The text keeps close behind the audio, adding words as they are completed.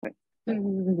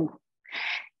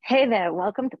Hey there,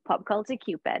 welcome to Pop Culture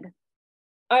Cupid.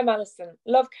 I'm Alison,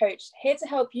 love coach, here to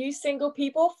help you single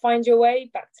people find your way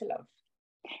back to love.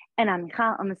 And I'm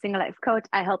Michal, I'm a single life coach.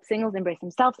 I help singles embrace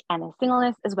themselves and their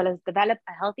singleness, as well as develop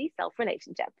a healthy self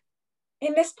relationship.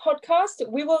 In this podcast,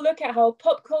 we will look at how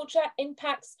pop culture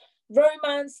impacts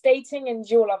romance, dating, and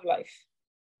your love life.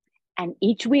 And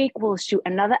each week we'll shoot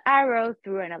another arrow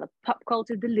through another pop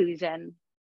culture delusion.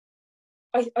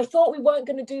 I thought we weren't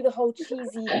going to do the whole cheesy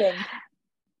thing.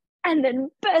 And then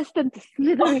burst into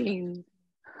smithereens.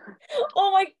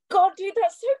 Oh my God, dude,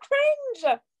 that's so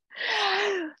cringe.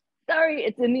 Sorry,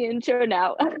 it's in the intro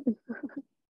now.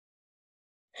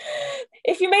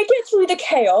 If you make it through the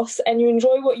chaos and you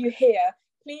enjoy what you hear,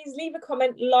 please leave a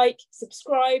comment, like,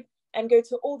 subscribe, and go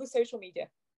to all the social media.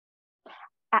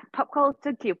 At Pop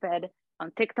Culture Cupid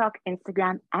on TikTok,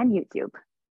 Instagram, and YouTube.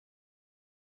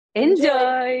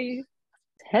 Enjoy!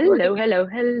 Hello, hello,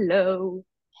 hello.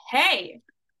 Hey!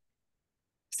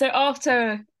 So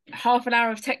after half an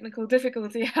hour of technical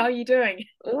difficulty, how are you doing?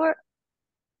 Or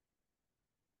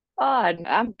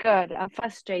I'm good. I'm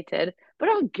frustrated, but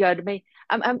I'm good.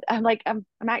 I'm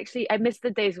actually, I miss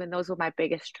the days when those were my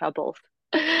biggest troubles.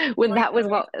 When I that was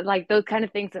know. what, like, those kind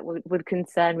of things that would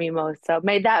concern me most. So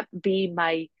may that be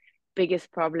my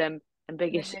biggest problem and In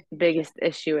the biggest near future. biggest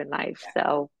issue in life. Yeah.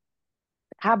 So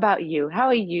how about you? How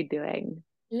are you doing?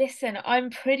 Listen, I'm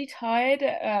pretty tired.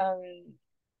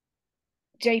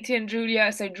 JT and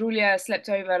Julia, so Julia slept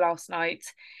over last night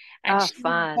and Ah,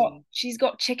 fun. she's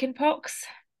got chicken pox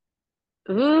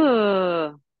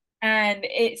Ooh, and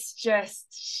it's just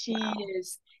wow.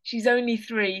 she's only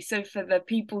 3, so for the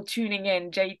people tuning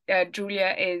in,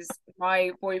 Julia is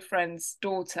my boyfriend's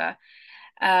daughter.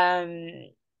 Um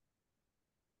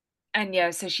and yeah,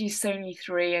 so she's only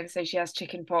 3 and so she has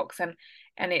chicken pox and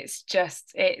it's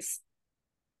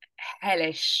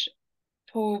hellish.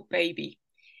 Poor baby.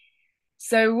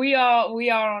 So we are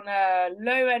on a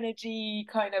low energy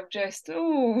kind of just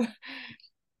oh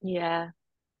Yeah.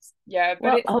 yeah, but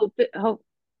Well, it's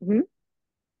hmm?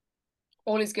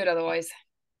 all is good otherwise.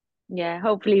 Yeah,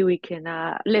 hopefully we can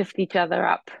lift each other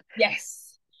up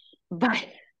Yes. by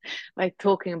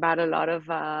talking about a lot of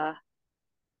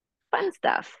fun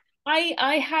stuff.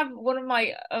 I have one of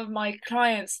my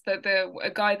clients that the a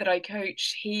guy that I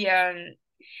coach,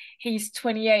 he's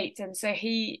 28 and so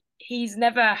he's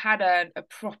never had a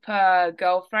proper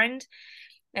girlfriend.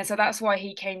 And so that's why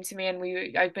he came to me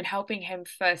and I've been helping him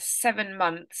for 7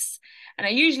 months. And I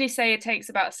usually say it takes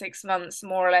about 6 months,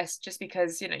 more or less, just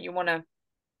because, you want to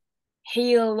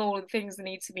heal all the things that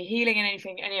need to be healing and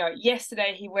anything. Anyway,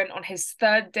 yesterday he went on his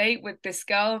third date with this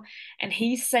girl and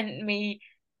he sent me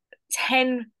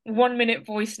 10 1-minute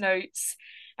voice notes.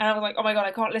 And I was like, oh my God,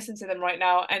 I can't listen to them right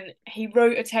now. And he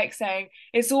wrote a text saying,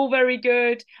 it's all very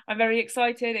good. I'm very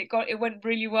excited. It went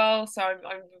really well. So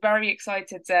I'm very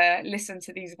excited to listen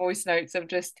to these voice notes of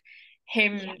just Yeah,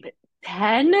 him. but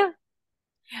 10?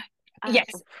 Yes,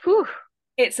 Whew,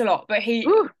 it's a lot,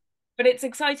 whew. but it's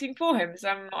exciting for him. So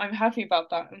I'm happy about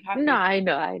that. I'm No, happy.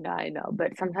 I know.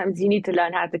 But sometimes you need to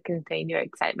learn how to contain your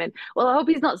excitement. Well, I hope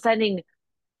he's not sending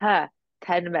her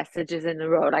 10 messages in a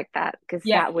row like that, because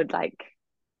Yeah, that would like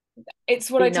it's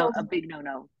what be I no told a him. big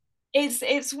no-no.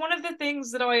 It's one of the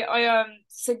things that I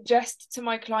suggest to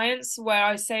my clients where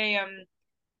I say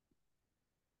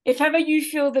if ever you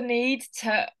feel the need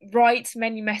to write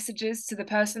many messages to the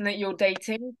person that you're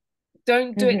dating,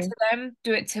 don't do it Hmm. to them,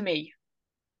 do it to me.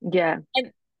 Yeah,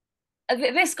 And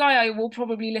this guy, I will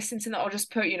probably listen to that. I'll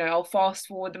just put, I'll fast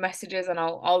forward the messages and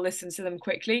I'll listen to them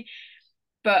quickly.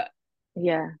 But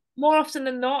yeah. more often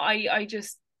than not,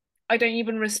 I don't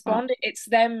even Well, respond. It's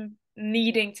them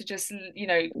needing to just,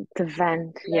 to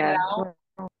vent, let it yeah. out.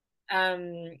 Well,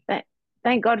 Um,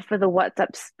 thank God for the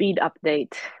WhatsApp speed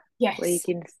update where you yes.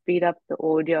 can speed up the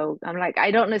audio. I'm like,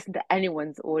 I don't listen to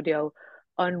anyone's audio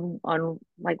on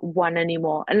like one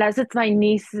anymore, unless it's my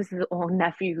nieces or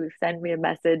nephew who send me a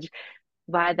message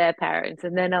by their parents,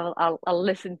 and then I'll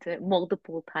listen to it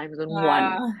multiple times on one.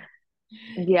 Uh,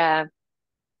 Yeah,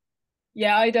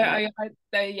 yeah, I don't.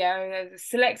 but Yeah, there's a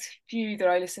select few that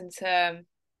I listen to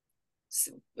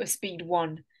speed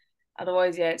 1.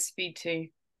 Otherwise, yeah, it's speed 2.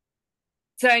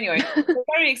 So anyway,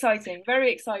 very exciting,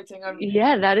 very exciting.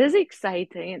 yeah, that is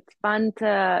exciting. It's fun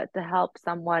to help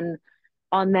someone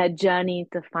on their journey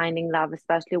to finding love,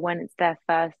 especially when it's their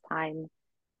first time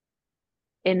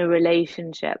in a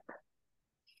relationship.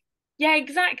 Yeah,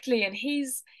 exactly. And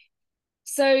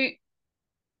so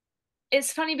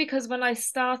it's funny because when I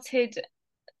started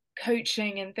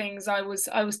coaching and things, I was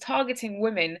targeting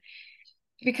women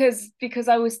because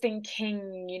I was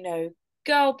thinking,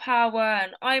 girl power,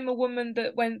 and I'm a woman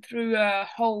that went through a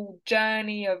whole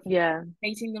journey of Yeah.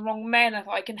 dating the wrong men. I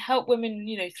thought I can help women,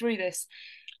 through this.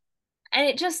 And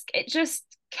it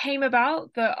just came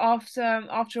about that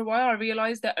after a while I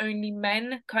realized that only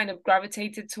men kind of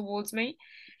gravitated towards me.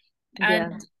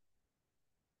 Yeah.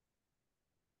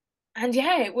 And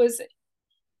yeah, it was,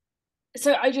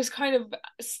 so I just kind of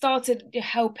started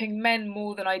helping men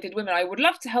more than I did women. I would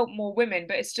love to help more women,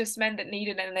 but it's just men that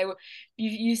needed it. And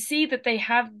you see that they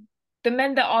have, the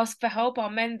men that ask for help are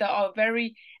men that are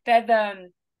they're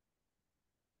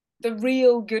the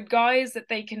real good guys, that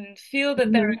they can feel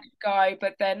that they're a Hmm. good guy,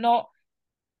 but they're not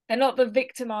the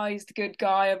victimized good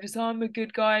guy of just, oh, I'm a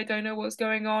good guy, I don't know what's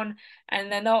going on.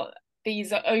 And they're not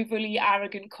these overly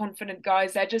arrogant, confident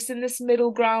guys. They're just in this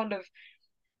middle ground of,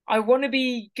 I want to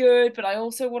be good, but I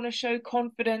also want to show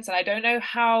confidence, and I don't know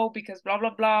how because blah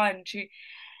blah blah.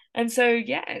 And so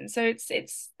yeah, and so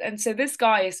and so this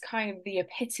guy is kind of the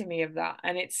epitome of that.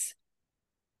 And it's,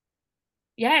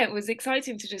 yeah, it was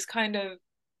exciting to just kind of,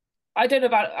 I don't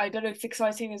know if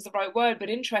exciting is the right word, but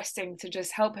interesting to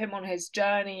just help him on his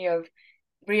journey of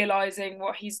realizing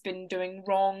what he's been doing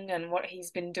wrong and what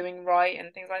he's been doing right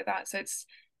and things like that. So it's,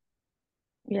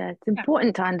 Yeah, it's yeah.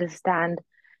 important to understand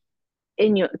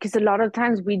in your, because a lot of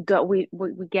times we don't we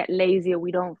get lazy, or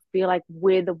we don't feel like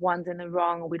we're the ones in the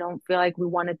wrong, or we don't feel like we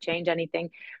want to change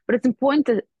anything. But it's important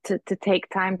to take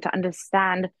time to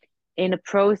understand in a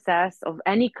process of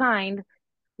any kind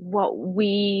what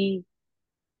we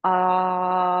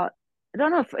are. I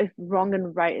don't know if wrong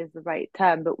and right is the right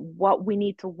term, but what we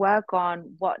need to work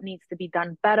on, what needs to be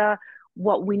done better,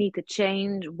 what we need to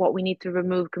change, what we need to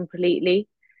remove completely.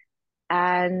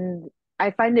 And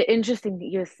I find it interesting that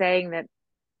you're saying that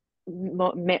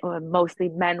mostly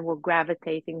men were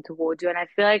gravitating towards you. And I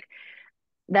feel like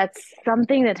that's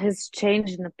something that has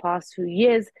changed in the past few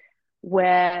years,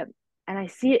 where, and I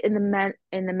see it in the men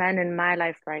in my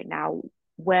life right now,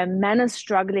 where men are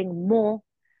struggling more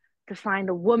to find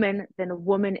a woman than a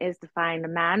woman is to find a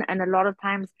man. And a lot of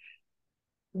times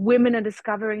women are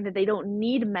discovering that they don't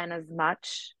need men as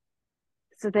much.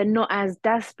 So they're not as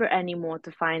desperate anymore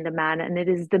to find a man. And it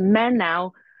is the men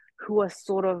now who are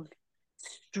sort of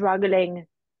struggling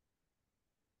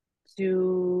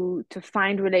to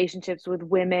find relationships with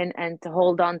women and to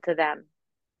hold on to them.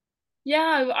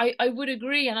 Yeah, I would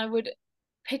agree, and I would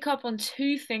pick up on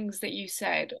two things that you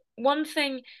said. One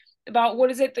thing about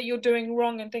what is it that you're doing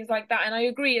wrong and things like that. And I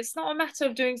agree, it's not a matter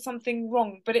of doing something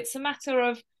wrong, but it's a matter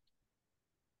of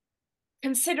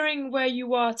considering where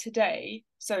you are today.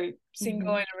 So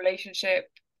single, Hmm. in a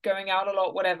relationship, going out a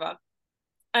lot, whatever,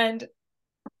 and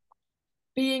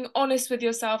being honest with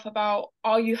yourself about,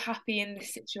 are you happy in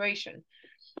this situation?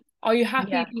 Are you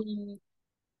happy Yeah. being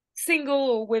single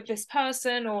or with this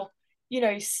person, or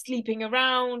sleeping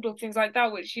around or things like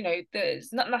that, which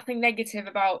there's nothing negative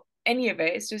about any of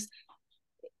it. It's just,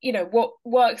 what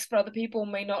works for other people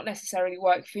may not necessarily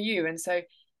work for you. And so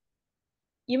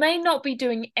you may not be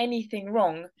doing anything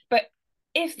wrong, but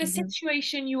if the Hmm.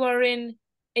 situation you are in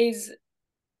is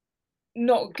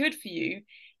not good for you,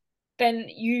 then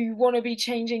you want to be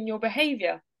changing your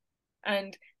behavior.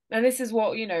 And this is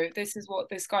what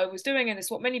this guy was doing, and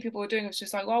it's what many people are doing. It's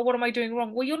just like, well, what am I doing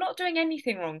wrong? Well, you're not doing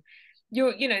anything wrong.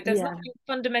 There's Yeah. nothing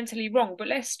fundamentally wrong, but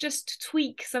let's just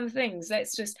tweak some things.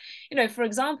 Let's just, for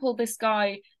example, this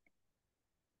guy,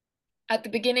 at the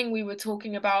beginning we were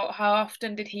talking about how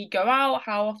often did he go out,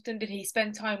 how often did he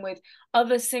spend time with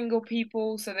other single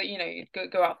people, so that you'd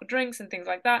go out for drinks and things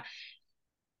like that.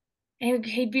 And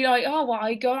he'd be like, oh well,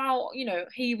 I go out.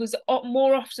 He was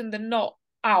more often than not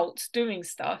out doing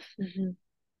stuff. Hmm.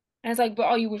 And it's like, but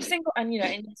are you with single? And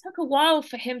and it took a while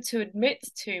for him to admit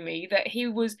to me that he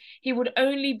would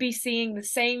only be seeing the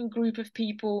same group of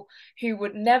people who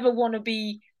would never want to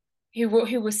be, who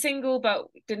were single but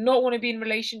did not want to be in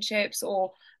relationships,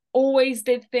 or always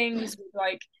did things with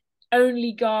like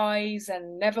only guys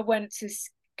and never went to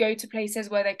go to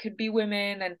places where there could be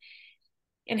women.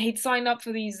 And he'd sign up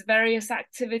for these various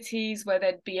activities where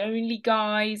there'd be only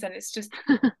guys, and it's just,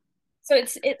 so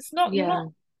it's not, you're not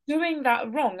Yeah. doing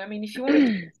that wrong. I mean, if you want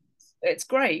to do it, it's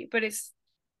great, but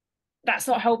that's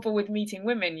not helpful with meeting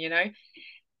women.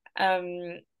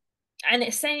 Um, and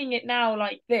it's saying it now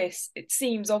like this, it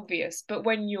seems obvious, but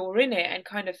when you're in it and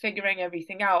kind of figuring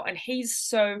everything out, and he's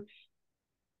so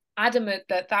adamant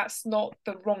that that's not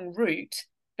the wrong route,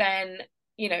 then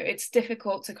it's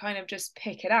difficult to kind of just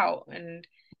pick it out. And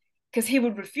because he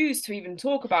would refuse to even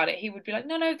talk about it, he would be like,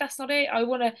 no, no, that's not it. I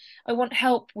want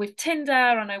help with Tinder,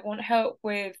 and I want help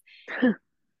with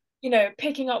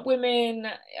picking up women,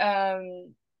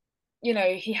 um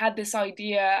he had this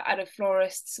idea at a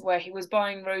florist's where he was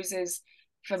buying roses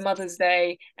for Mother's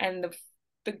Day, and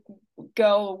the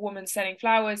girl or woman selling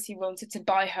flowers, he wanted to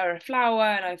buy her a flower,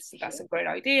 and I said that's a great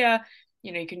idea.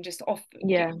 You can just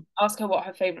Yeah. ask her what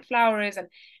her favorite flower is, and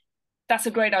that's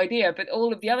a great idea. But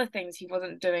all of the other things he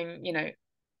wasn't doing,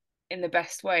 in the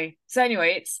best way. So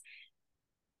anyway,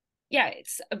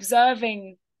 it's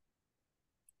observing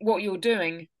what you're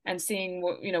doing and seeing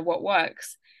what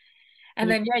works. And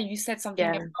then you said something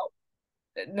Yeah. about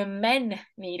the men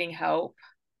needing help.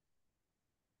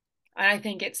 And I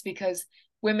think it's because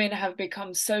women have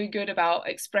become so good about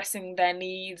expressing their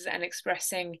needs and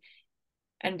expressing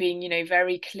and being,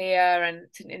 very clear and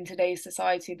in today's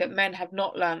society, that men have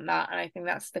not learned that. And I think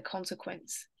that's the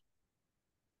consequence.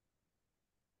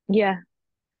 Yeah.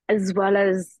 As well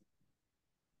as,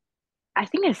 I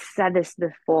think I've said this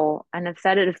before, and I've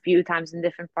said it a few times in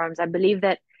different forms. I believe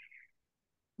that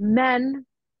men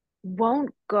won't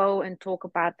go and talk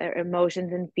about their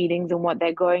emotions and feelings and what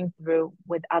they're going through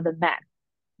with other men.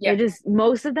 Yeah,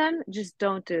 Most of them just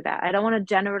don't do that. I don't want to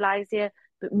generalize here,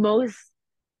 but most,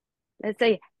 let's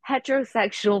say,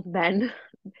 heterosexual men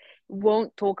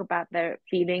won't talk about their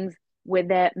feelings with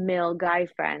their male guy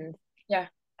friends. yeah,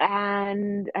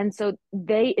 And so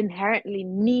they inherently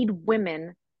need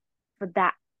women for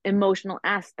that emotional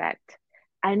aspect.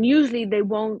 And usually they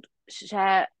won't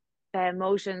share their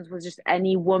emotions with just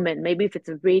any woman, maybe if it's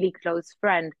a really close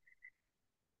friend.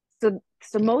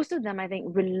 So most of them, I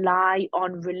think, rely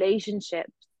on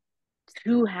relationships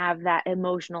to have that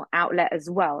emotional outlet as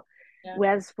well. yeah,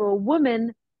 Whereas for a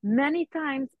woman, many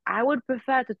times I would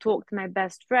prefer to talk to my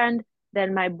best friend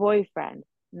than my boyfriend.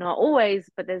 Not always,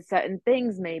 but there's certain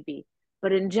things maybe.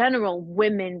 But in general,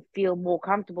 women feel more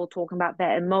comfortable talking about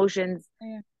their emotions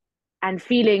yeah. and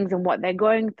feelings and what they're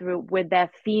going through with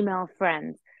their female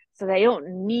friends. So they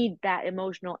don't need that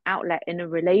emotional outlet in a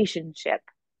relationship.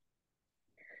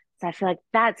 So I feel like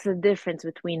that's the difference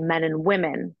between men and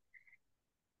women.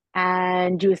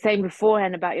 And you were saying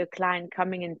beforehand about your client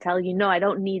coming and tell you, no, I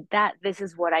don't need that. This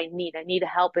is what I need. I need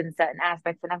help in certain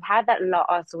aspects. And I've had that a lot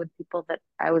also with people that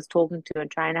I was talking to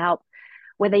and trying to help,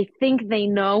 where they think they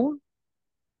know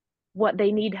what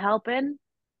they need help in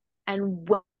and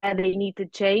where they need to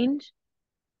change,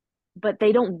 but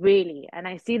they don't really. And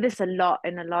I see this a lot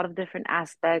in a lot of different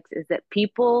aspects is that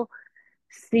people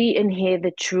see and hear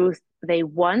the truth they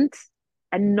want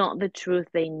and not the truth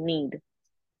they need.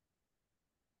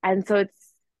 And so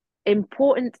it's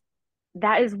important.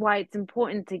 That is why it's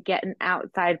important to get an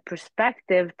outside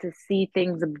perspective to see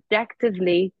things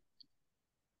objectively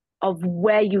of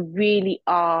where you really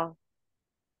are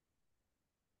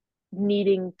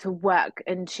needing to work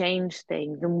and change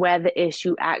things and where the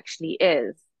issue actually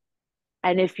is.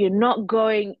 And if you're not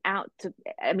going out to,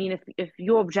 I mean, if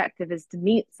your objective is to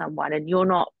meet someone and you're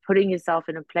not putting yourself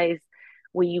in a place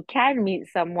where you can meet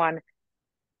someone,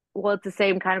 well, it's the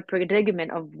same kind of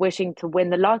predicament of wishing to win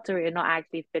the lottery and not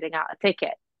actually filling out a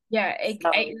ticket. Yeah,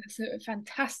 So, it's a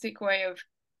fantastic way of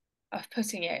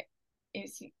putting it.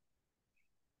 It's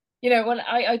when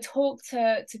I talk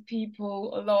to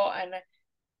people a lot, and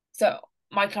so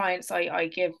my clients, I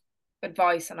give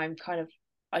advice, and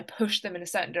I push them in a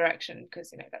certain direction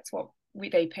because that's what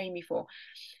they pay me for.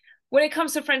 When it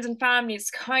comes to friends and family, it's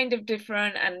kind of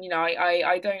different, and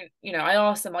I don't, I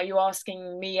ask them, are you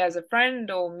asking me as a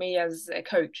friend or me as a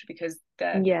coach, because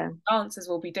the yeah, answers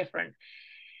will be different.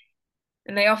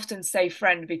 And they often say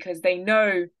friend because they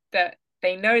know that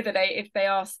if they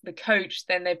ask the coach,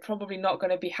 then they're probably not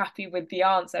going to be happy with the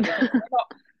answer, because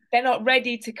they're not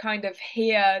ready to kind of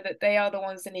hear that they are the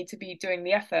ones that need to be doing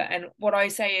the effort. And what I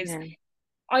say is, yeah,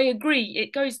 I agree,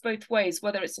 it goes both ways,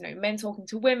 whether it's men talking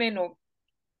to women or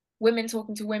women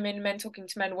talking to women, men talking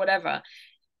to men, whatever.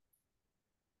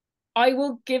 I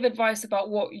will give advice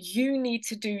about what you need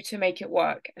to do to make it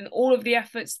work and all of the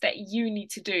efforts that you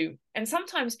need to do. And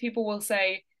sometimes people will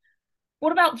say,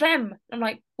 what about them? I'm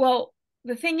like, well,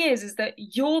 the thing is that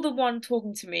you're the one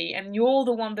talking to me and you're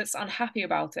the one that's unhappy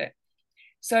about it.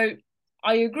 So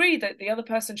I agree that the other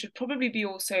person should probably be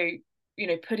also,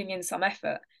 putting in some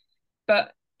effort.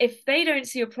 But if they don't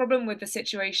see a problem with the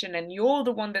situation and you're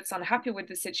the one that's unhappy with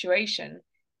the situation,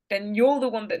 then you're the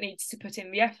one that needs to put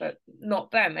in the effort, not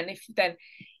them. And if then,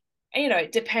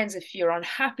 it depends if you're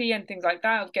unhappy and things like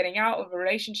that, of getting out of a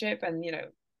relationship and,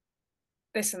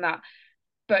 this and that.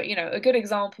 But a good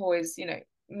example is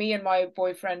me and my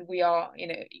boyfriend, we are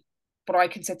what I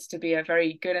consider to be a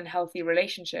very good and healthy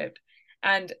relationship,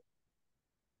 and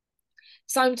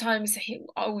sometimes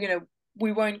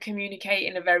we won't communicate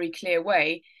in a very clear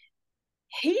way.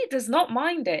 He does not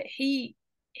mind it. He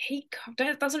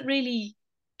doesn't really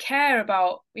care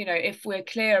about, if we're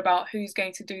clear about who's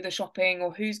going to do the shopping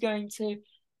or who's going to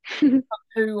who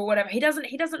or whatever. He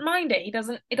doesn't mind it. It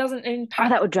doesn't Oh, impact.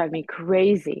 that would drive me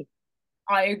crazy.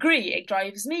 I agree. It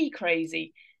drives me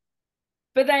crazy.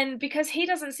 But then because he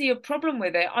doesn't see a problem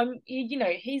with it,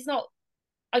 he's not,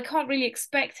 I can't really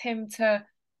expect him to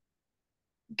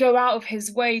go out of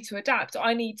his way to adapt.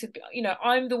 I need to,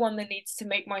 I'm the one that needs to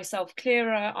make myself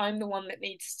clearer. I'm the one that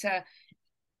needs to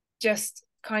just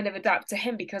kind of adapt to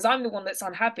him because I'm the one that's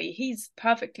unhappy. He's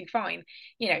perfectly fine,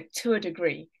 to a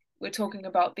degree. We're talking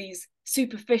about these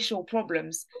superficial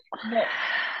problems, not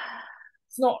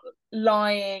it's not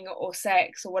lying or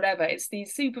sex or whatever. It's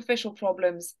these superficial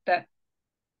problems that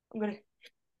I'm gonna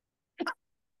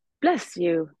Bless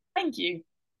you. thank you.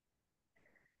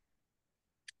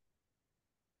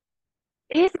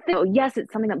 Here's the thing. Oh, yes,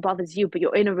 it's something that bothers you, but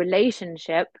you're in a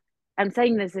relationship. I'm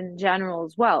saying this in general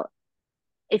as well.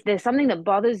 If there's something that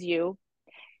bothers you,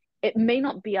 it may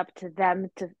not be up to them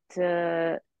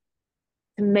to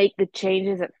make the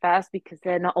changes at first because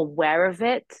they're not aware of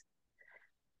it.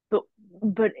 But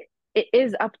but it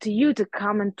is up to you to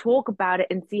come and talk about it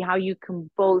and see how you can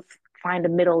both find a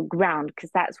middle ground because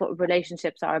that's what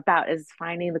relationships are about is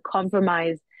finding the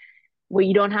compromise where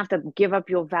you don't have to give up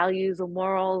your values or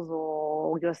morals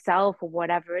or yourself or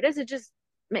whatever it is. It's just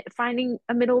finding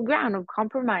a middle ground of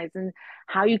compromise and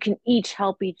how you can each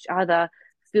help each other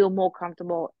feel more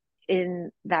comfortable in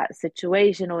that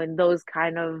situation or in those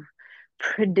kind of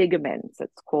predicaments,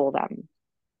 let's call them.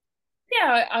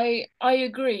 Yeah, I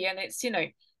agree, and it's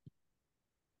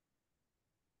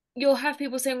you'll have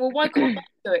people saying, well, why can't I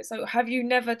do it? So have you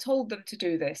never told them to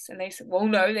do this? And they said, well,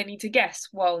 no, they need to guess.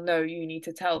 Well, no, you need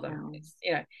to tell them. No. It's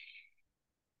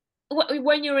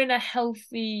when you're in a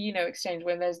healthy exchange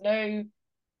when there's no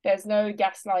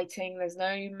gaslighting, there's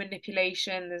no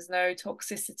manipulation, there's no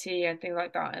toxicity and things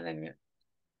like that.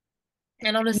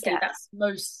 And honestly, Yes.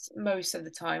 that's most of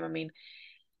the time. I mean,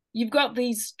 you've got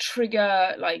these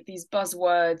trigger like these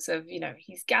buzzwords of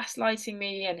he's gaslighting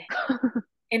me, and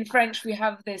in French we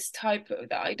have this type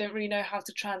that I don't really know how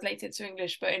to translate it to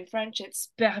English, but in French it's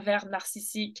pervers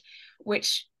narcissique,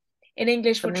 which in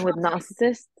English would Something with translate.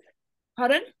 narcissists.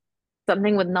 Pardon?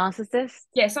 Something with narcissists.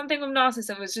 Yeah, something with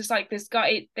narcissism was just like this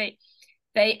guy.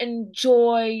 They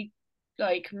enjoy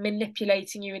like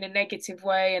manipulating you in a negative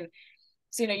way, and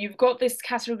so you've got this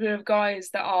category of guys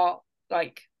that are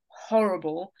like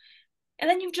horrible, and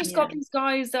then you've just got Yeah. these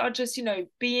guys that are just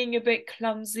being a bit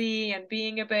clumsy and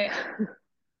being a bit,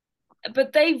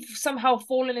 but they've somehow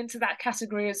fallen into that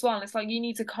category as well. And it's like you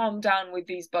need to calm down with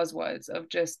these buzzwords of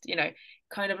just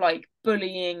kind of like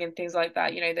bullying and things like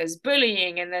that. There's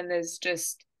bullying, and then there's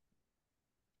just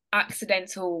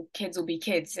accidental kids will be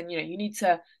kids, and you need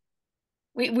to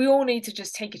we all need to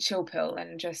just take a chill pill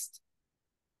and just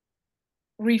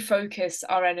refocus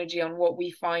our energy on what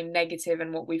we find negative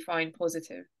and what we find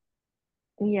positive.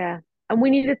 Yeah. And we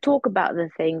need to talk about the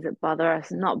things that bother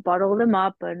us, not bottle them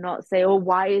up and not say, oh,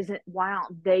 why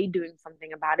aren't they doing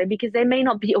something about it? Because they may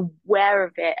not be aware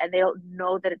of it and they don't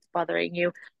know that it's bothering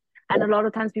you. And a lot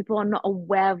of times people are not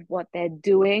aware of what they're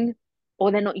doing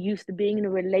or they're not used to being in a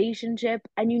relationship.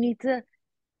 And you need to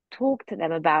talk to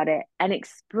them about it and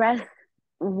express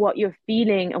what you're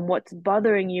feeling and what's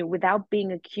bothering you without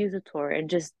being accusatory and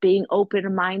just being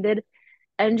open minded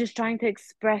and just trying to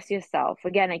express yourself.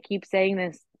 Again, I keep saying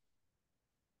this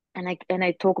and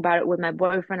I talk about it with my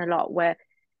boyfriend a lot where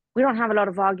we don't have a lot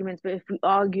of arguments, but if we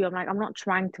argue, I'm like, I'm not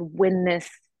trying to win this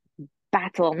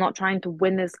battle. I'm not trying to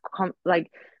win this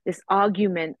this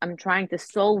argument. I'm trying to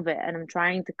solve it and I'm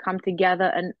trying to come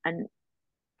together and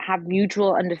have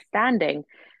mutual understanding.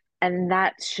 And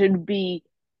that should be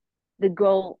the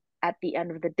goal at the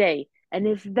end of the day. And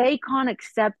if they can't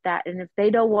accept that and if they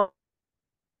don't want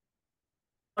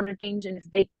to change and if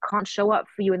they can't show up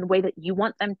for you in the way that you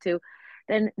want them to,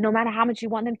 then no matter how much you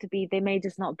want them to be, they may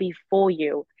just not be for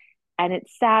you. And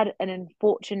it's sad and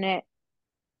unfortunate,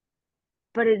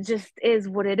 but it just is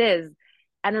what it is.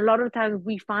 And a lot of times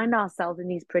we find ourselves in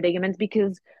these predicaments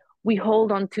because we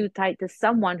hold on too tight to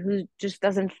someone who just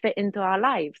doesn't fit into our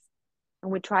lives.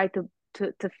 And we try to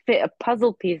fit a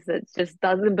puzzle piece that just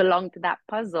doesn't belong to that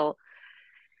puzzle.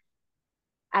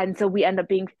 And so we end up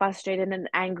being frustrated and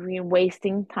angry and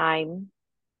wasting time.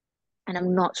 And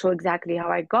I'm not sure exactly how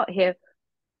I got here,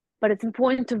 but it's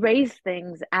important to raise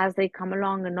things as they come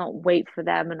along and not wait for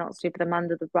them and not sweep them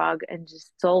under the rug and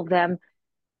just solve them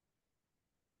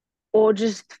or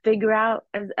just figure out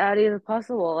as early as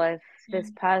possible if this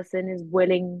person is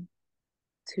willing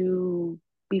to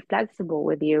be flexible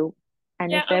with you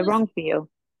and Yeah, if they're wrong for you.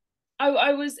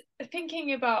 I was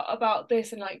thinking about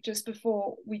this, and like just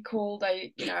before we called,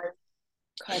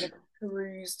 kind of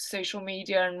perused social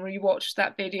media and rewatched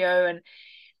that video, and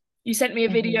you sent me a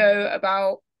Hmm. video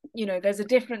about, there's a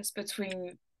difference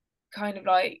between kind of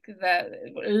like the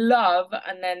love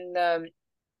and then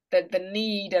the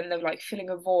need and the like filling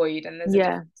a void, and there's a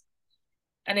difference.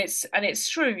 Yeah, And it's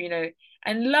true,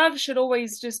 and love should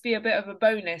always just be a bit of a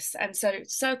bonus. And so,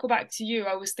 circle back to you,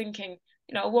 I was thinking,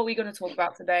 what are we going to talk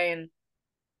about today, and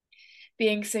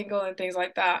being single and things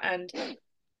like that. And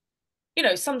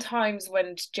sometimes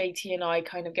when JT and I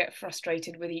kind of get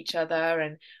frustrated with each other,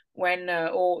 and when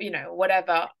or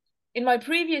whatever, in my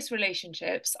previous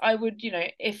relationships, I would,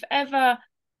 if ever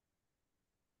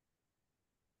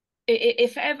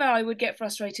I would get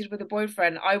frustrated with a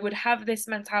boyfriend, I would have this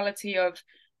mentality of,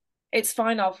 it's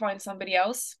fine, I'll find somebody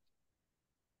else.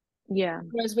 yeah,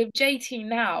 Whereas with JT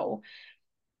now,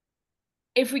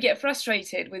 if we get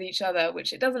frustrated with each other,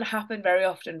 which it doesn't happen very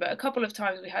often, but a couple of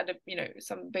times we had,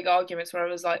 some big arguments where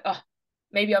I was like, oh,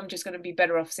 maybe I'm just going to be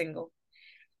better off single.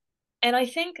 And I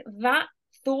think that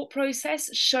thought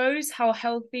process shows how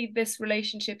healthy this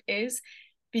relationship is,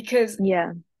 because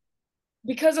yeah,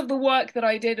 of the work that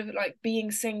I did of like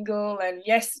being single. And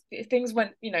yes, things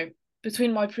went,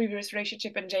 between my previous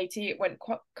relationship and JT, it went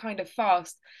quite kind of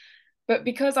fast. But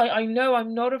because I know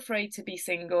I'm not afraid to be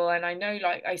single, and I know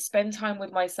like I spend time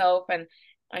with myself, and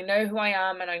I know who I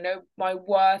am, and I know my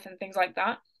worth and things like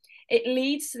that, it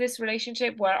leads to this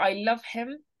relationship where I love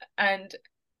him, and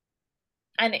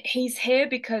he's here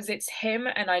because it's him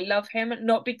and I love him,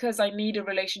 not because I need a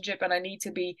relationship and I need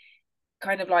to be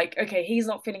kind of like, okay, he's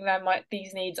not feeling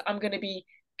these needs, I'm going to be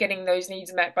getting those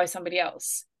needs met by somebody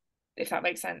else, if that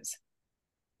makes sense.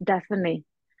 definitely.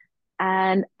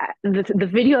 And the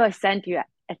video I sent you,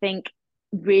 I think,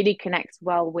 really connects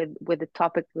well with the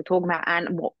topic we're talking about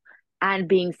and what and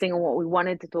being single, what we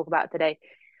wanted to talk about today,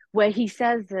 where he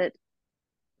says that,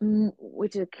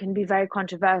 which can be very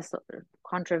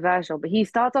controversial, but he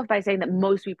starts off by saying that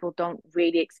most people don't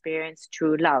really experience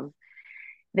true love.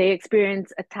 They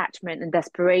experience attachment and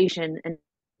desperation and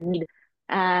need,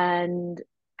 and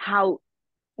how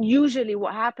usually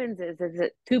what happens is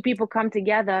that two people come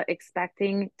together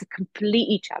expecting to complete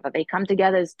each other. They come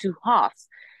together as two halves.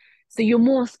 So you're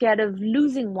more scared of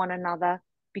losing one another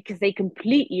because they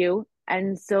complete you.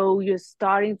 And so you're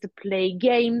starting to play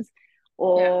games Yeah.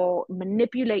 or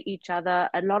manipulate each other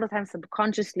a lot of times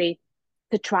subconsciously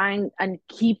to try and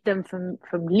keep them from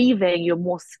leaving. You're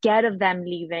more scared of them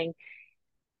leaving,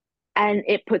 and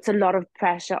it puts a lot of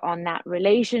pressure on that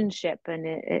relationship, and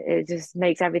it just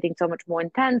makes everything so much more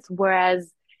intense.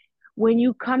 Whereas when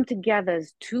you come together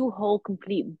as two whole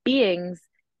complete beings,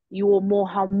 you're more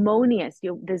harmonious,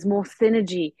 there's more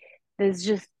synergy, there's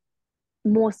just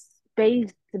more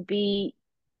space to be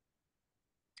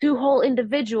two whole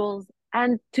individuals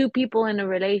and two people in a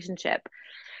relationship.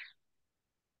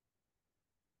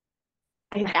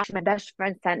 Actually, my best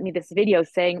friend sent me this video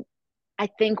saying, I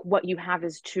think what you have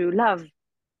is true love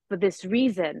for this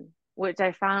reason, which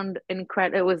I found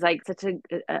incredible. It was like such an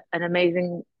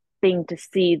amazing thing to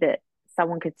see that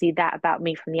someone could see that about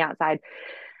me from the outside.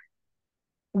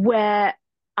 Where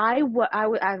I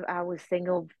was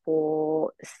single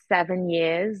for 7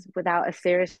 years without a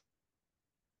serious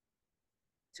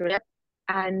relationship,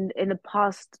 and in the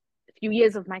past few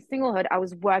years of my singlehood, I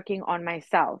was working on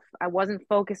myself. I wasn't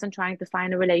focused on trying to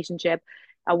find a relationship.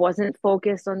 I wasn't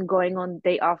focused on going on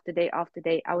day after day after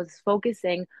day. I was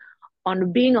focusing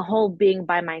on being a whole being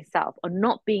by myself, on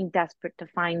not being desperate to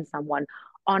find someone,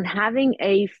 on having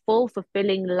a full,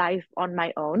 fulfilling life on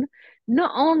my own.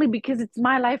 Not only because it's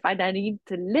my life and I need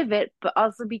to live it, but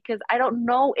also because I don't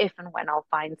know if and when I'll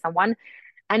find someone.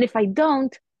 And if I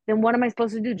don't, then what am I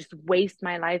supposed to do? Just waste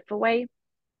my life away?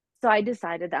 So I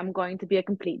decided that I'm going to be a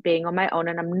complete being on my own,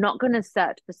 and I'm not going to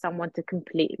search for someone to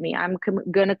complete me. I'm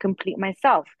going to complete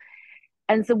myself.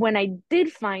 And so when I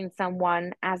did find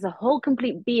someone as a whole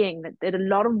complete being that did a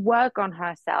lot of work on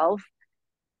herself,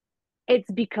 it's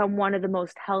become one of the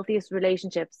most healthiest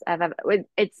relationships I've ever,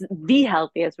 it's the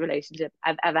healthiest relationship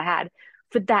I've ever had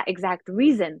for that exact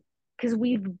reason. Because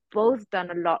we've both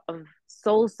done a lot of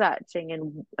soul searching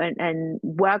and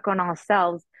work on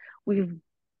ourselves. We've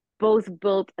both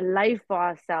built a life for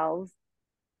ourselves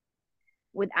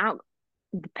without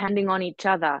depending on each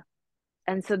other.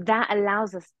 And so that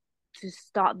allows us to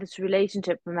start this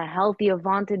relationship from a healthier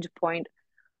vantage point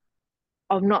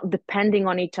of not depending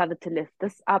on each other to lift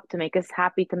us up, to make us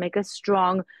happy, to make us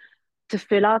strong, to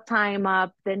fill our time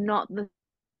up. They're not the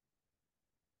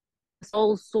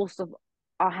sole source of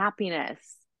our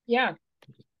happiness. Yeah.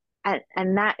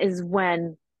 And that is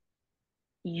when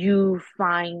you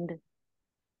find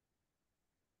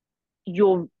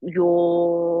your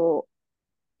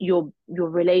your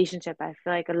relationship. I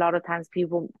feel like a lot of times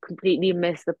people completely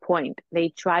miss the point. They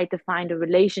try to find a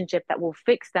relationship that will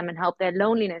fix them and help their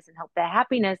loneliness and help their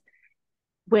happiness,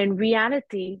 when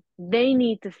reality they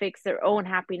need to fix their own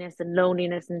happiness and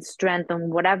loneliness and strength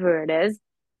and whatever it is,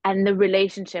 and the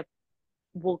relationship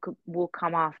will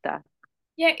come after.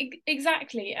 Yeah,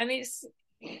 exactly. And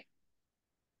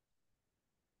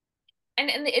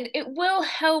it will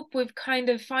help with kind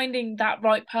of finding that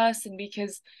right person,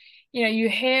 because you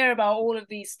hear about all of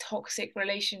these toxic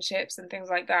relationships and things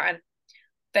like that,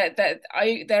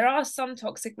 and there are some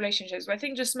toxic relationships, but I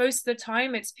think just most of the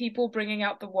time it's people bringing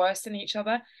out the worst in each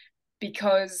other,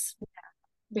 because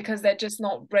they're just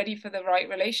not ready for the right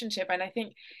relationship. And I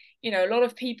think a lot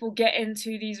of people get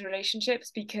into these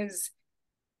relationships because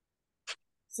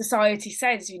society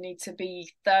says you need to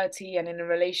be 30 and in a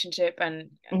relationship.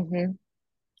 And Mm-hmm.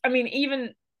 I mean,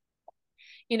 even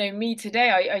me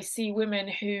today, I see women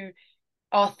who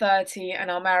are 30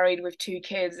 and are married with two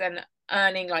kids and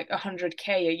earning like 100K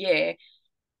a year,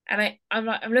 and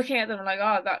I'm looking at them like,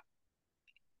 oh,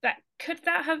 that could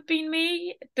that have been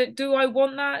me? That Do I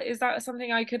want that? Is that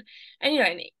something I could?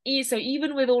 And so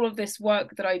even with all of this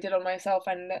work that I did on myself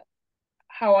and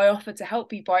how I offer to help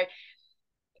people,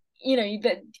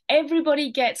 that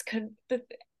everybody gets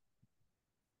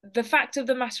the fact of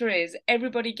the matter is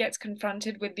everybody gets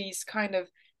confronted with these kind of,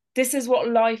 this is what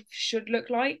life should look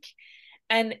like.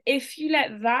 And if you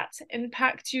let that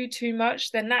impact you too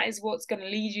much, then that is what's going to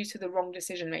lead you to the wrong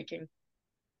decision making.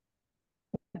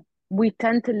 We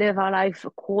tend to live our life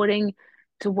according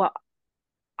to what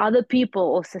other people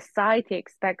or society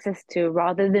expects us to,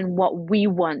 rather than what we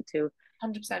want to.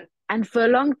 100%. And for a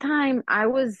long time, I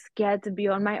was scared to be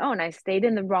on my own. I stayed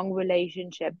in the wrong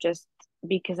relationship just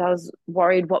because I was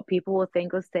worried what people would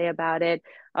think or say about it.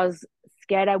 I was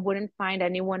scared I wouldn't find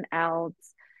anyone else.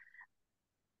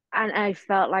 And I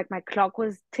felt like my clock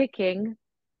was ticking.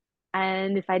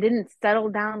 And if I didn't settle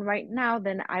down right now,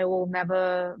 then I will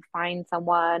never find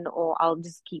someone, or I'll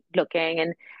just keep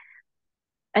looking.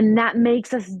 And that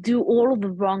makes us do all of the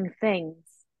wrong things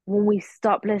when we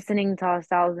stop listening to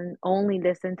ourselves and only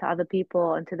listen to other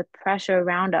people and to the pressure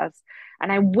around us.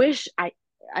 And I wish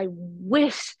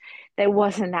there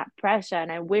wasn't that pressure,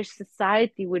 and I wish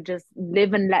society would just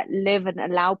live and let live and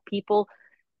allow people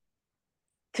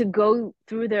to go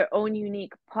through their own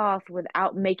unique path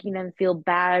without making them feel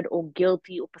bad or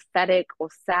guilty or pathetic or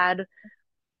sad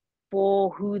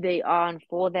for who they are and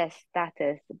for their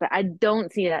status. But I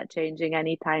don't see that changing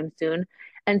anytime soon.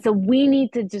 And so we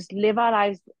need to just live our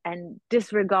lives and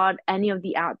disregard any of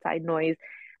the outside noise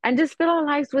and just fill our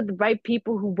lives with the right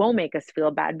people who won't make us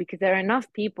feel bad, because there are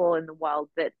enough people in the world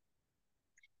that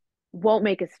won't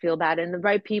make us feel bad, and the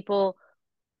right people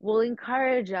will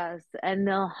encourage us and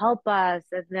they'll help us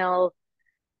and they'll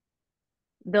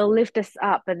lift us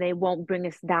up, and they won't bring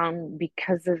us down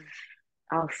because of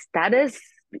our status.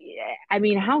 I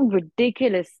mean, how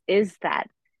ridiculous is that,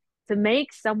 to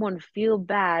make someone feel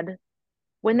bad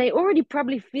when they already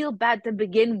probably feel bad to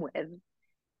begin with,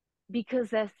 because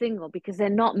they're single, because they're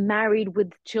not married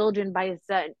with children by a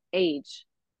certain age?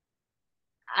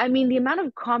 I mean, the amount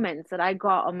of comments that I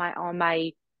got on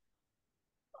my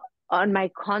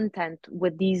content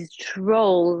with these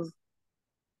trolls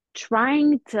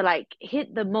trying to like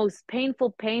hit the most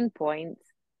painful pain points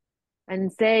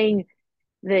and saying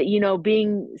that,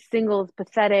 being single is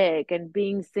pathetic and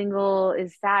being single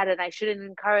is sad and I shouldn't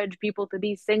encourage people to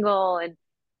be single, and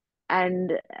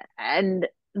and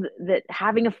that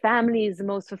having a family is the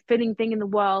most fulfilling thing in the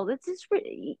world. It's just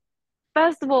really,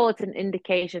 first of all, it's an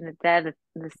indication that they're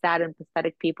the sad and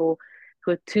pathetic people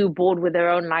who are too bored with their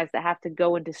own lives that have to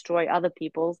go and destroy other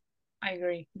people's. I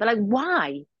agree. But like,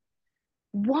 why?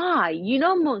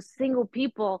 Most single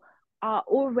people are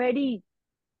already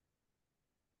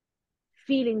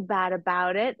feeling bad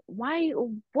about it. Why?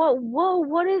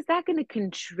 What is that going to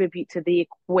contribute to the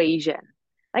equation?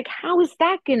 Like, how is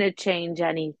that going to change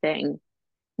anything?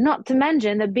 Not to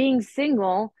mention that being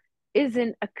single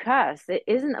isn't a curse. It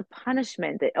isn't a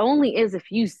punishment. It only is if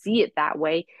you see it that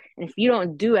way and if you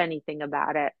don't do anything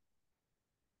about it.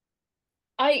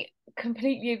 I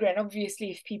completely agree. And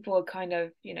obviously, if people are kind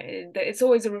of, it's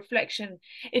always a reflection.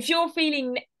 If you're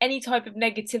feeling any type of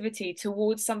negativity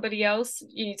towards somebody else,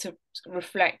 you need to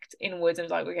reflect inwards and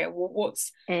like, okay, well,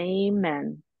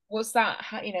 Amen. what's that?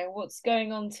 What's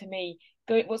going on to me?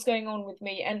 What's going on with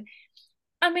me? And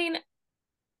I mean,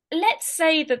 let's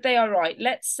say that they are right.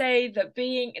 Let's say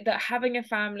that having a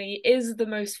family is the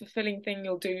most fulfilling thing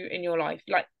you'll do in your life.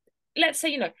 Like, let's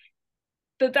say,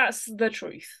 that that's the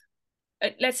truth.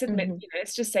 Let's admit, Mm-hmm.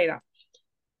 let's just say that.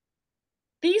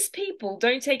 these people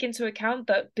don't take into account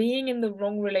that being in the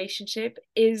wrong relationship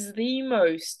is the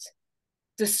most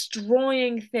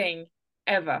destroying thing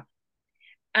ever.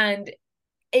 And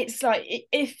it's like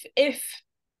if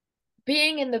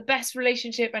being in the best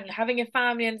relationship and having a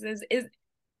family and is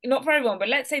not for everyone, but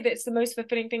let's say that it's the most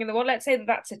fulfilling thing in the world. Let's say that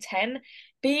that's a 10.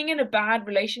 Being in a bad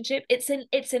relationship, it's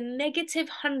a negative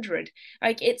 100.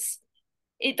 Like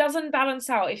it doesn't balance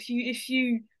out. If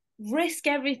you risk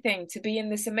everything to be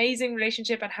in this amazing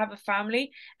relationship and have a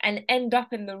family and end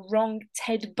up in the wrong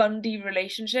Ted Bundy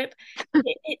relationship,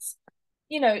 it's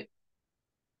you know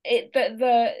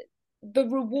the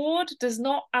reward does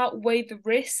not outweigh the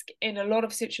risk in a lot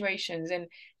of situations,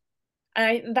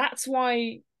 and that's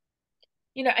why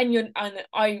and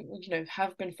I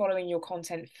have been following your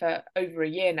content for over a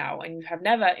year now, and you have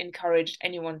never encouraged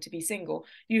anyone to be single.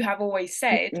 You have always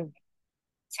said, Mm-mm.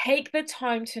 take the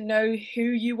time to know who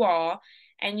you are,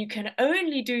 and you can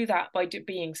only do that by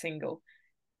being single.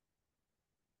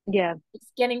 Yeah,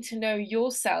 It's getting to know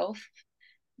yourself,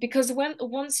 because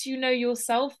once you know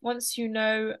yourself, once you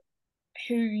know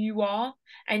who you are,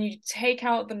 and you take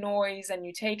out the noise and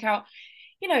you take out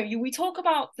we talk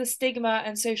about the stigma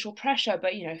and social pressure,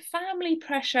 but family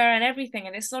pressure and everything,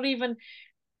 and it's not even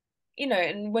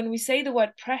and when we say the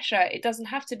word pressure, it doesn't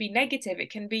have to be negative.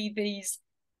 It can be these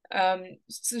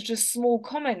just small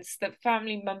comments that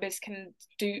family members can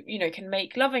do, can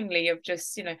make lovingly, of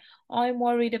just I'm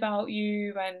worried about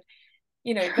you, and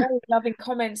very loving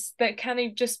comments that kind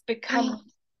of just become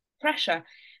pressure.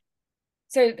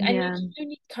 So, and you yeah, can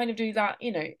only kind of do that,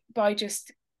 by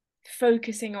just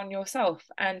focusing on yourself.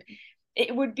 And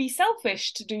it would be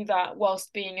selfish to do that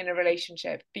whilst being in a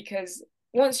relationship, because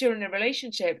once you're in a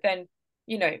relationship, then,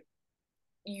 you know,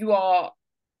 you are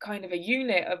kind of a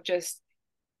unit of just,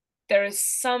 there is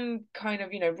some kind of,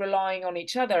 relying on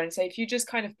each other. And so if you just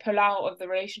kind of pull out of the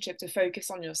relationship to focus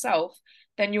on yourself,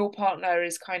 then your partner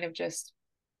is kind of just,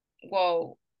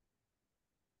 well,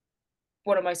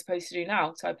 what am I supposed to do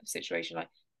now, type of situation. Like,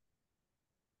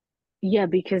 yeah,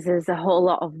 because there's a whole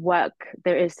lot of work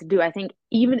there is to do. I think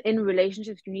even in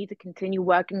relationships, you need to continue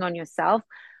working on yourself.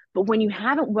 But when you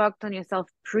haven't worked on yourself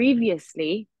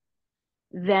previously,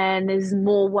 then there's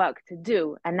more work to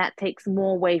do, and that takes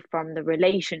more away from the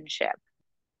relationship.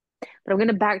 But I'm going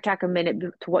to backtrack a minute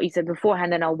to what you said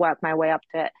beforehand, and I'll work my way up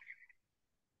to it.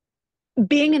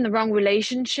 Being in the wrong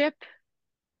relationship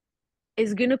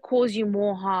is going to cause you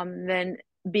more harm than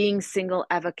being single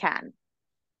ever can.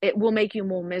 It will make you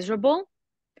more miserable.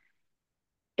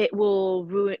 It will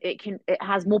ruin, it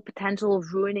has more potential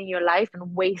of ruining your life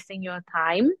and wasting your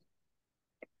time.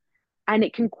 And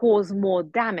it can cause more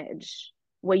damage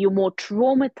where you're more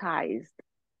traumatized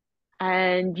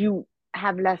and you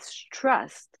have less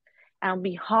trust, and it'll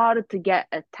be harder to get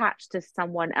attached to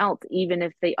someone else, even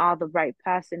if they are the right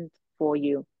person for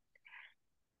you.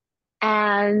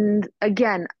 And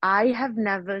again, I have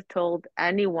never told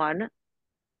anyone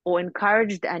or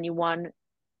encouraged anyone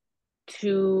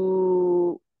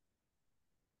to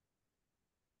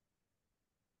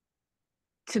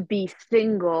be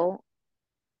single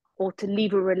or to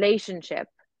leave a relationship.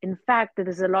 In fact,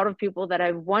 there's a lot of people that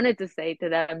I've wanted to say to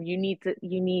them, you need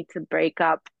to break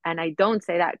up. And I don't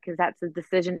say that because that's a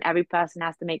decision every person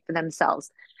has to make for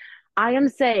themselves. I am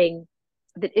saying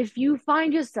that if you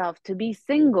find yourself to be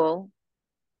single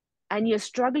and you're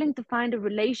struggling to find a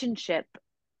relationship,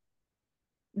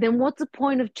 then what's the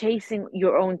point of chasing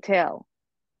your own tail?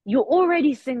 You're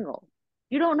already single.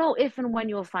 You don't know if and when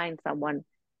you'll find someone.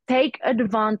 Take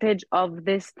advantage of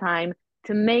this time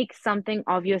to make something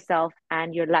of yourself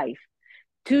and your life,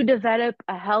 to develop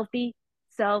a healthy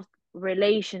self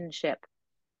relationship,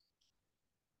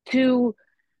 to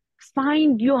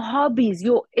find your hobbies,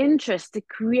 your interests, to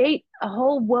create a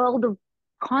whole world of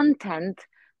content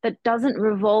that doesn't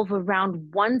revolve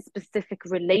around one specific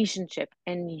relationship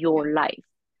in your life.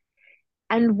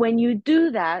 And when you do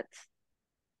that,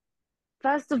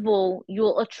 first of all,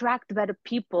 you'll attract better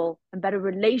people and better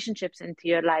relationships into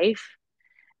your life.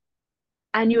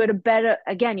 And you're at a better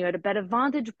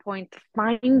vantage point to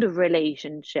find a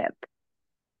relationship.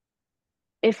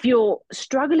 If you're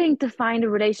struggling to find a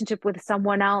relationship with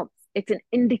someone else, it's an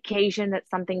indication that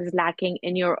something's lacking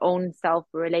in your own self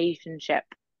relationship.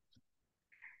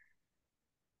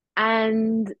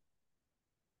 And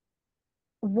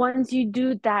once you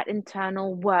do that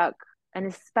internal work, and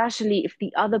especially if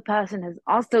the other person has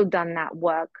also done that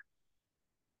work,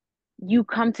 you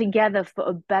come together for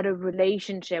a better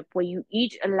relationship where you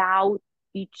each allow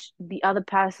each the other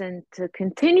person to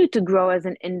continue to grow as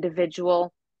an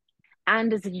individual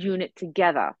and as a unit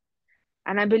together.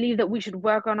 And I believe that we should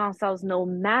work on ourselves no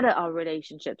matter our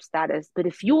relationship status. But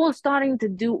if you're starting to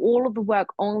do all of the work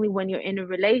only when you're in a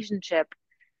relationship,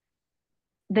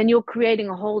 then you're creating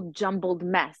a whole jumbled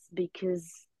mess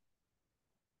because,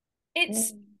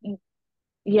 It's let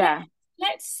yeah,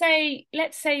 let's say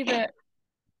that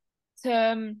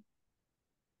to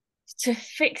to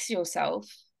fix yourself,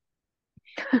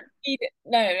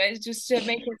 no, it's just to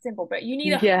make it simple, but you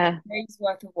need 100 yeah, days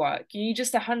worth of work. You need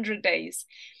just 100 days.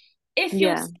 If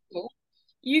you're yeah, single,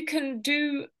 you can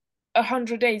do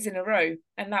 100 days in a row,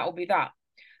 and that will be that.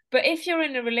 But if you're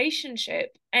in a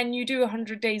relationship and you do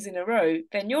 100 days in a row,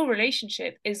 then your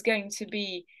relationship is going to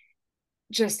be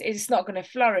just, it's not going to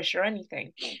flourish or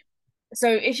anything. So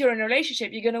if you're in a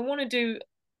relationship, you're going to want to do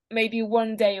maybe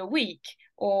 1 day a week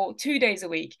or 2 days a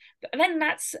week. But then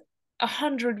that's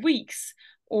 100 weeks,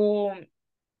 or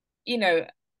you know,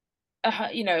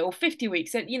 or 50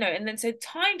 weeks, and and then so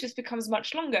time just becomes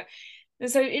much longer. And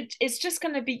so it's just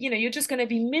going to be, you're just going to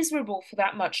be miserable for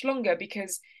that much longer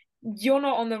because you're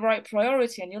not on the right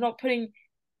priority, and you're not putting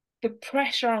the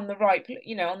pressure on the right,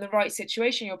 on the right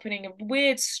situation. You're putting a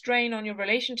weird strain on your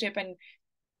relationship,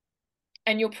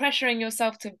 and you're pressuring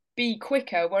yourself to be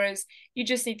quicker, whereas you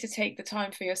just need to take the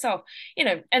time for yourself.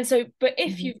 And so, but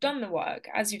if mhm, you've done the work,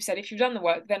 as you've said, if you've done the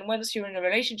work, then once you're in a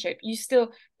relationship, you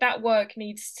still, that work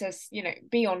needs to,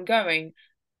 be ongoing.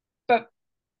 But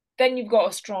then you've got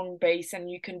a strong base, and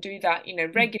you can do that,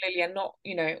 regularly, and not,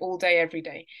 all day every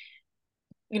day.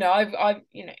 I've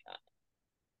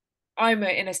I'm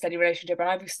in a steady relationship, and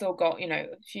I've still got, a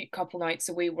few couple nights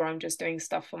a week where I'm just doing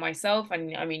stuff for myself.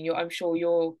 And I mean, I'm sure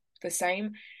you're the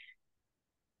same.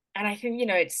 And I think,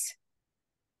 it's,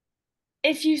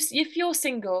 if you're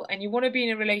single and you want to be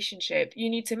in a relationship, you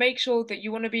need to make sure that you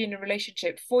want to be in a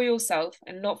relationship for yourself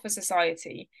and not for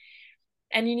society.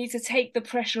 And you need to take the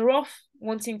pressure off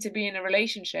wanting to be in a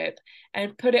relationship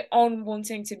and put it on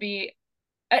wanting to be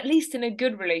at least in a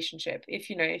good relationship, if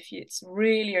it's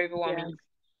really overwhelming.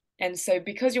 yeah. And so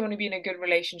because you want to be in a good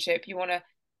relationship, you want to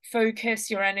focus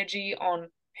your energy on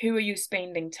who are you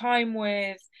spending time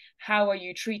with, how are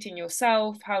you treating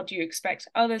yourself, how do you expect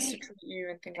others to treat you,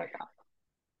 and things like that.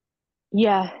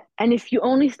 Yeah. And if you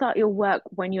only start your work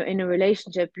when you're in a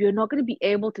relationship, you're not going to be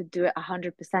able to do it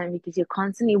 100% because you're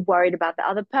constantly worried about the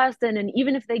other person. And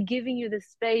even if they're giving you the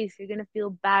space, you're going to feel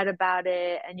bad about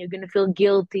it and you're going to feel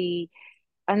guilty.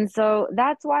 And so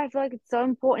that's why I feel like it's so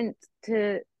important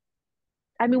to,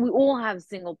 I mean, we all have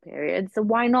single periods. So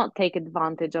why not take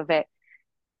advantage of it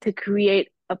to create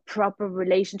a proper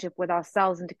relationship with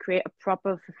ourselves and to create a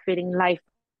proper, fulfilling life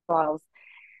for ourselves?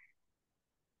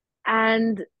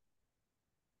 And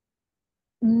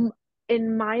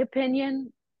in my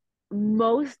opinion,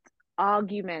 most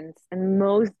arguments and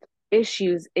most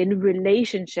issues in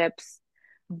relationships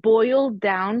boil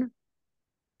down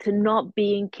to not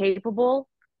being capable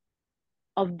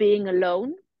of being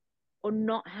alone or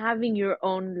not having your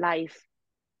own life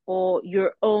or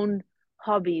your own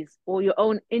hobbies or your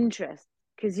own interests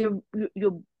because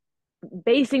you're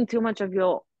basing too much of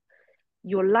your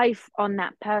life on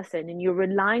that person and you're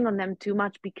relying on them too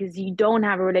much because you don't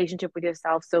have a relationship with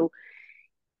yourself, so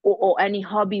or any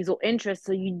hobbies or interests,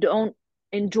 so you don't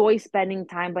enjoy spending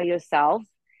time by yourself.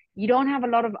 You don't have a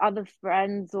lot of other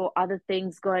friends or other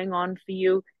things going on for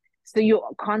you. So you're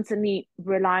constantly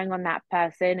relying on that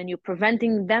person and you're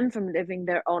preventing them from living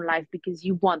their own life because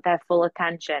you want their full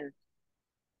attention.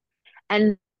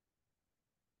 And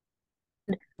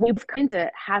we've come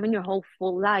to having your whole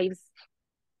full lives,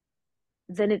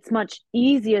 then it's much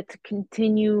easier to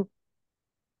continue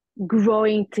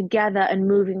growing together and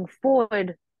moving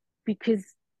forward because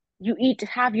you each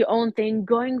have your own thing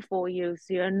going for you.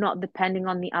 So you're not depending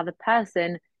on the other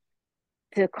person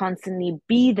to constantly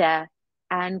be there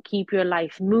and keep your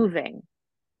life moving.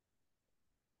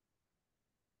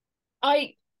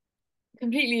 I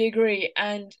completely agree.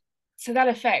 And to that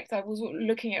effect, I was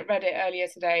looking at Reddit earlier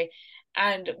today,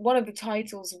 and one of the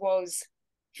titles was,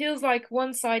 "Feels like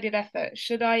one-sided effort.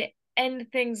 Should I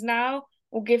end things now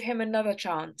or give him another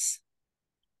chance?"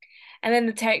 And then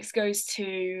the text goes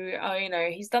to, oh,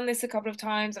 he's done this a couple of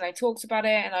times, and I talked about it,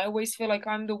 and I always feel like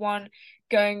I'm the one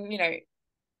going,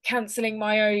 canceling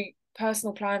my own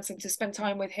personal plans and to spend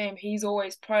time with him. He's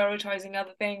always prioritizing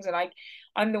other things, and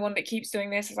I'm the one that keeps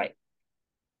doing this. It's like,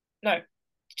 no,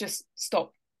 just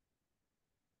stop.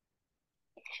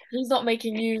 He's not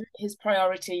making you his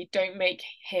priority. Don't make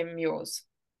him yours.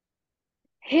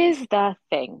 Here's the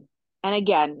thing. And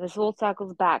again, this all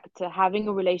circles back to having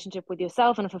a relationship with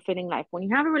yourself and a fulfilling life. When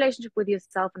you have a relationship with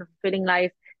yourself and a fulfilling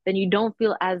life, then you don't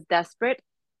feel as desperate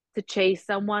to chase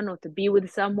someone or to be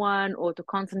with someone or to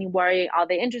constantly worry, are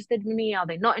they interested in me? Are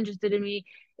they not interested in me?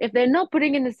 If they're not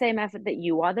putting in the same effort that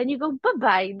you are, then you go, bye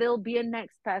bye. There'll be a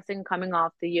next person coming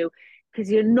after you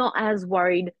because you're not as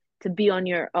worried to be on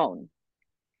your own.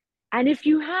 And if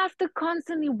you have to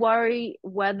constantly worry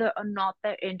whether or not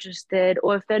they're interested,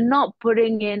 or if they're not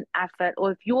putting in effort,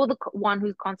 or if you're the one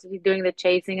who's constantly doing the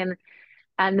chasing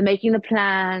and the making the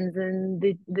plans and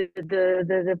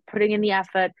the putting in the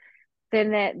effort,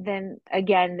 then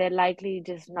again they're likely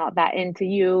just not that into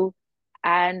you.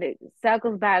 And it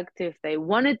circles back to if they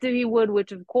wanted to, he would,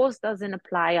 which of course doesn't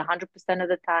apply 100% of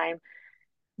the time.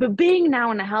 But being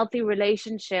now in a healthy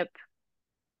relationship,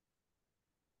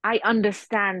 I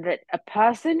understand that a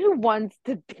person who wants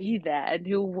to be there and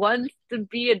who wants to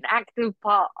be an active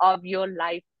part of your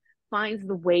life finds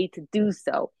the way to do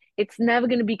so. It's never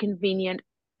going to be convenient.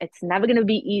 It's never going to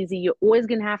be easy. You're always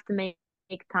going to have to make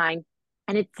time,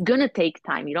 and it's going to take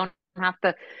time. You don't have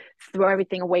to throw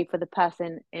everything away for the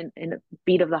person in a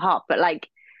beat of the heart. But like,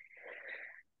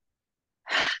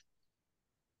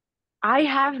 I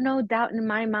have no doubt in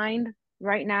my mind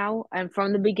right now, and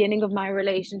from the beginning of my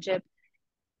relationship,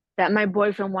 that my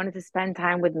boyfriend wanted to spend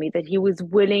time with me, that he was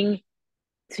willing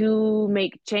to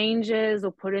make changes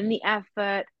or put in the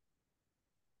effort.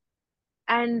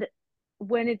 And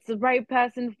when it's the right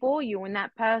person for you, when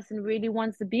that person really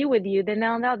wants to be with you, then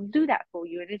they'll do that for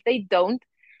you. And if they don't,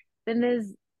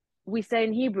 then we say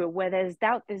in Hebrew, where there's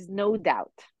doubt, there's no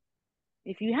doubt.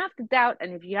 If you have to doubt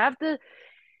and if you have to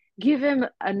give him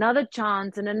another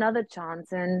chance and another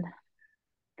chance, and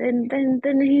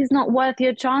then he's not worth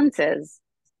your chances.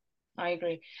 I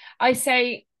agree. I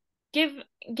say give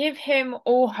give him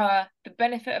or her the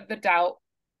benefit of the doubt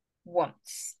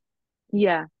once,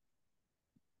 Yeah.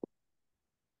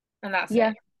 and that's it.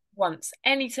 Yeah. Once.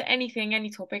 Anything, any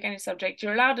topic, any subject.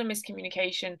 You're allowed a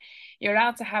miscommunication. You're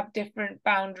allowed to have different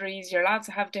boundaries. You're allowed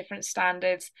to have different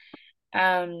standards.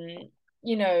 Um,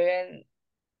 and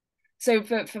so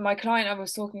for my client I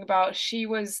was talking about, she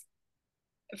was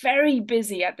very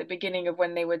busy at the beginning of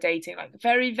when they were dating, like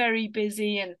very, very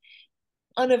busy and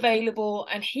unavailable,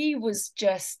 and he was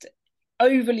just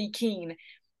overly keen.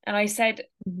 And I said,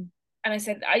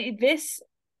 Mhm. this,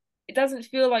 it doesn't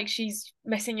feel like she's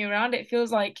messing you around. It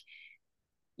feels like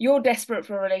you're desperate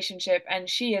for a relationship and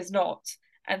she is not.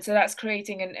 And so that's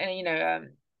creating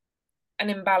an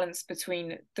imbalance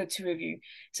between the two of you.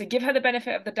 So give her the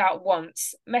benefit of the doubt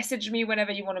once. Message me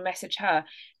whenever you want to message her.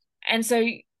 And so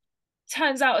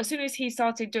turns out as soon as he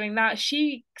started doing that,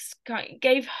 she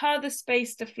gave her the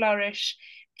space to flourish,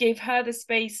 gave her the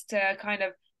space to kind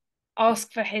of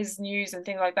ask for his news and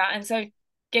things like that. And so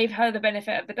gave her the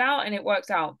benefit of the doubt and it worked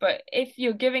out. But if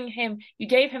you gave him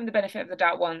the benefit of the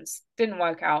doubt once, didn't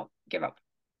work out, give up.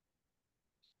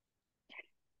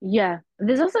 Yeah,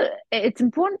 there's also, it's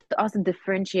important to also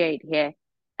differentiate here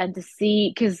and to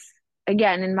see, because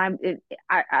again,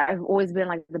 I've always been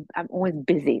like I'm always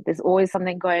busy. There's always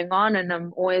something going on, and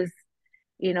I'm always,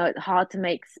 it's hard to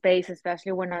make space,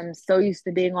 especially when I'm so used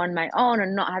to being on my own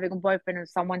and not having a boyfriend or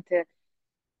someone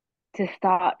to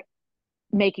start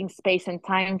making space and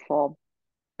time for.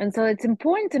 And so it's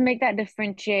important to make that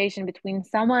differentiation between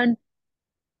someone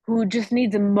who just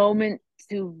needs a moment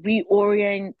to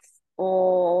reorient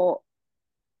or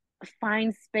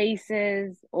find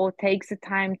spaces or takes the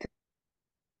time to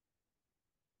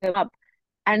up,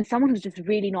 and someone who's just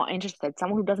really not interested,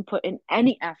 someone who doesn't put in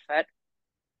any effort,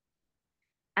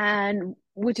 and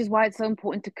which is why it's so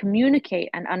important to communicate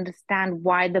and understand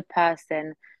why the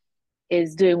person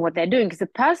is doing what they're doing, because the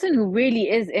person who really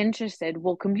is interested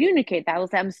will communicate that, will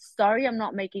say, I'm sorry, I'm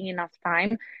not making enough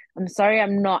time, I'm sorry,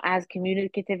 I'm not as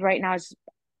communicative right now,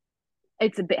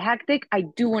 it's a bit hectic, I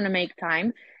do want to make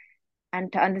time.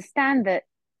 And to understand that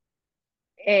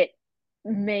it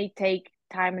may take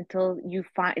time until you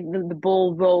find the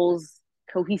ball rolls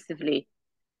cohesively.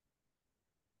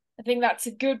 I think that's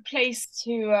a good place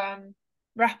to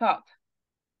wrap up.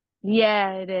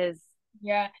 Yeah, it is.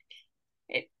 Yeah.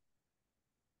 It,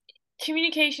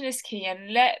 Communication is key,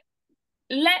 and let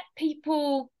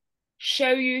people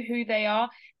show you who they are.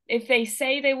 If they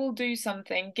say they will do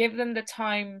something, give them the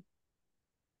time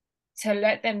to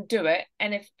let them do it.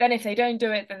 And if they don't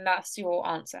do it, then that's your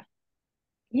answer.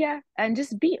 Yeah, and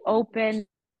just be open,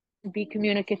 be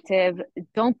communicative,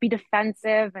 don't be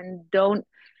defensive, and don't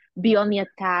be on the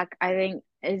attack. I think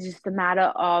it's just a matter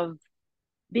of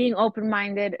being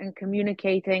open-minded and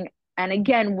communicating. And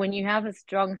again, when you have a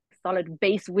strong, solid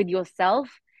base with yourself,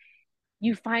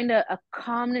 you find a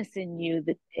calmness in you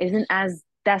that isn't as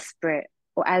desperate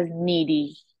or as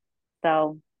needy.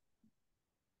 So,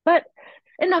 but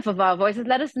enough of our voices.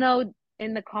 Let us know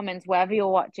in the comments, wherever you're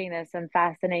watching this, I'm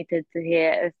fascinated to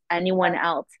hear if anyone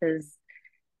else has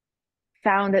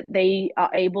found that they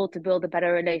are able to build a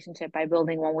better relationship by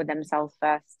building one with themselves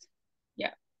first.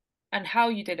 Yeah. And how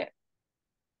you did it.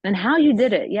 And how you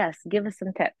did it. Yes, give us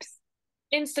some tips.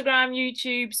 Instagram,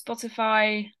 YouTube,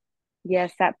 Spotify.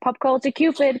 Yes, that Pop Culture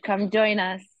Cupid, come join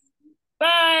us.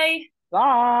 Bye.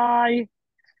 Bye.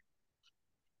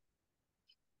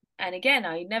 And again,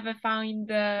 I never found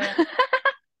the